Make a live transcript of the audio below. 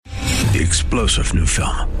The explosive new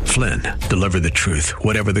film, Flynn, Deliver the Truth,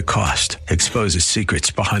 Whatever the Cost, exposes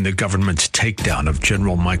secrets behind the government's takedown of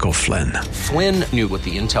General Michael Flynn. Flynn knew what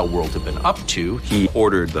the intel world had been up to. He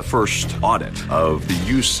ordered the first audit of the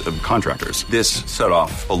use of contractors. This set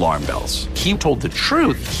off alarm bells. He told the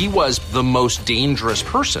truth. He was the most dangerous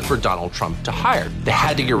person for Donald Trump to hire. They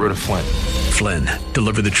had to get rid of Flynn. Flynn,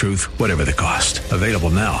 Deliver the Truth, Whatever the Cost. Available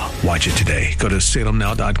now. Watch it today. Go to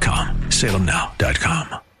salemnow.com.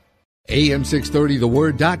 salemnow.com.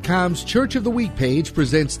 AM630TheWord.com's Church of the Week page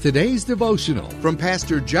presents today's devotional from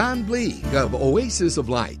Pastor John Bleeg of Oasis of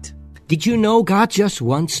Light. Did you know God just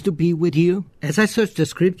wants to be with you? As I searched the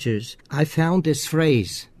scriptures, I found this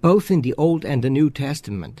phrase, both in the Old and the New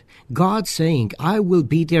Testament. God saying, I will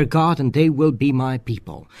be their God and they will be my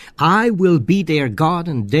people. I will be their God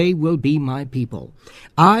and they will be my people.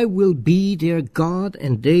 I will be their God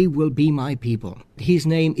and they will be my people. His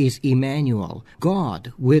name is Emmanuel,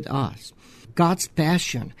 God with us. God's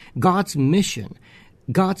passion, God's mission,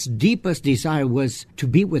 God's deepest desire was to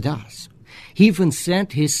be with us. He even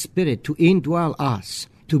sent His Spirit to indwell us,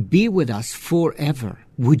 to be with us forever.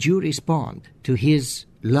 Would you respond to His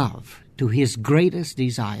love, to His greatest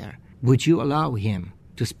desire? Would you allow Him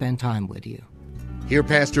to spend time with you? Hear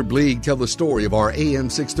Pastor Bleeg tell the story of our AM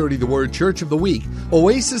 630 The Word Church of the Week,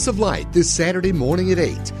 Oasis of Light, this Saturday morning at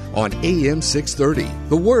 8 on AM 630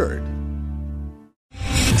 The Word.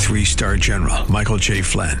 3-star General Michael J.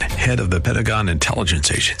 Flynn, head of the Pentagon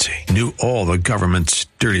Intelligence Agency, knew all the government's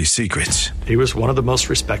dirty secrets. He was one of the most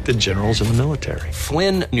respected generals in the military.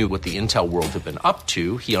 Flynn knew what the intel world had been up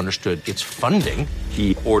to. He understood its funding.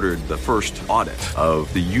 He ordered the first audit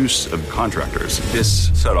of the use of contractors. This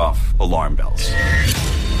set off alarm bells.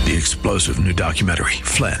 The explosive new documentary,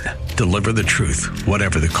 Flynn, Deliver the Truth,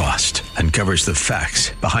 Whatever the Cost, uncovers the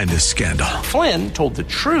facts behind this scandal. Flynn told the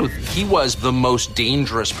truth. He was the most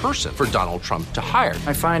dangerous person for Donald Trump to hire.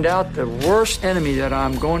 I find out the worst enemy that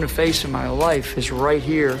I'm going to face in my life is right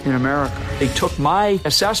here in America. They took my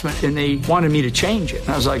assessment and they wanted me to change it. And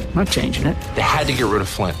I was like, I'm not changing it. They had to get rid of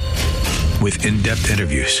Flynn. With in-depth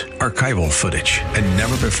interviews, archival footage, and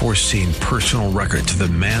never-before-seen personal records of the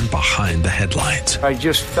man behind the headlines. I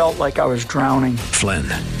just felt like I was drowning. Flynn,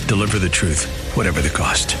 Deliver the Truth, Whatever the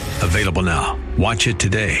Cost. Available now. Watch it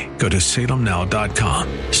today. Go to salemnow.com.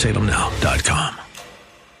 salemnow.com.